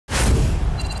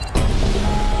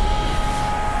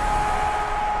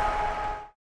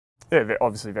Yeah,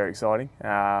 obviously very exciting.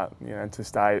 To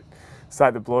stay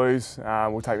at the Blues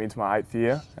will take me into my 8th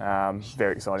year.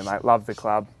 Very exciting, mate. Love the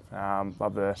club,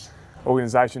 love the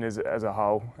organisation as a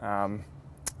whole.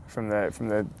 From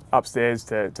the upstairs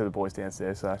to the boys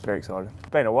downstairs, so very excited.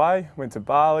 Been away, went to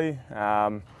Bali,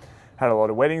 had a lot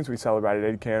of weddings. We celebrated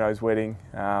Ed Kerno's wedding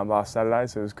last Saturday,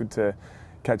 so it was good to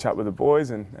catch up with the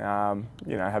boys and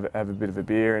have a bit of a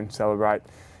beer and celebrate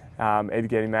Ed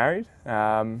getting married.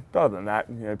 But other than that,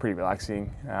 pretty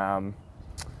relaxing.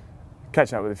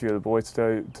 Catching up with a few of the boys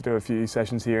to do a few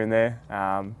sessions here and there,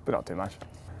 but not too much.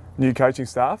 New coaching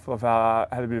staff. I've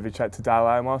had a bit of a chat to Dale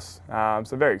Amos,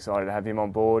 so very excited to have him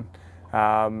on board.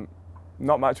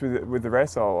 Not much with the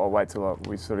rest. I'll wait till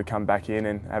we sort of come back in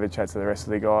and have a chat to the rest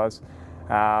of the guys.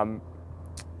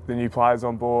 The new players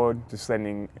on board, just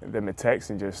sending them a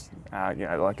text and just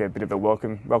like a bit of a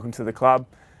welcome to the club.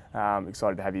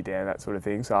 Excited to have you down, that sort of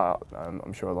thing. So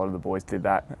I'm sure a lot of the boys did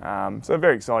that. So a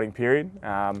very exciting period.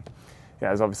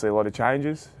 There's obviously a lot of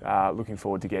changes. Looking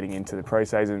forward to getting into the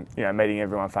pre-season, meeting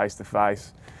everyone face to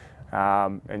face,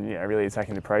 and really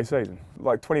attacking the pre-season.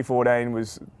 Like 2014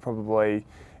 was probably,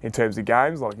 in terms of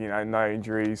games, like no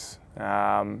injuries.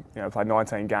 Played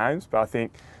 19 games, but I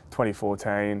think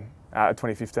 2015, I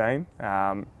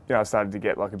started to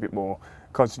get like a bit more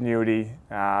continuity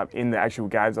in the actual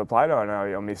games I played. I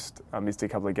know I missed a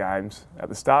couple of games at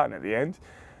the start and at the end,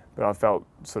 but I felt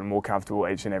sort of more comfortable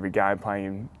each and every game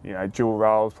playing dual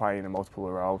roles, playing in multiple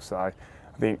roles. So I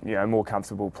think more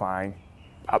comfortable playing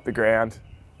up the ground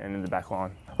and in the back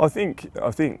line. I think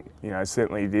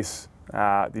certainly this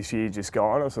year just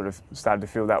gone, I sort of started to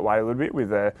feel that way a little bit with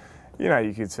the.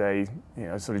 You could see,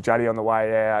 sort of Juddy on the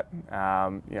way out,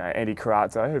 Andy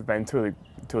Carazzo, who've been two of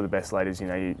the best leaders,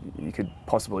 you could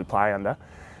possibly play under.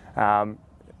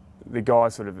 The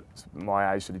guys sort of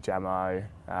my age, sort of Jamo,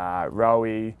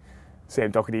 Rowie,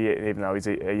 Sam Doherty, even though he's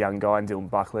a young guy, and Dylan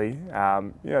Buckley,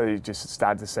 you just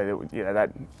started to see that,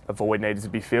 that a void needed to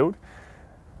be filled.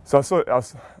 So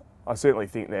I certainly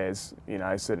think there's,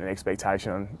 certain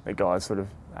expectation on the guys sort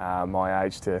of my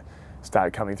age to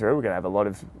start coming through. We're going to have a lot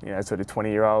of, sort of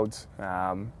 20-year-olds,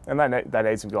 and they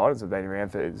need some guidance. I've been around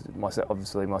for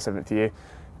obviously my 7th year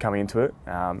coming into it,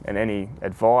 and any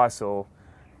advice or,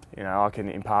 I can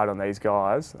impart on these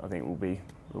guys, I think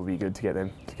will be good to get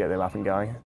them up and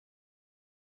going.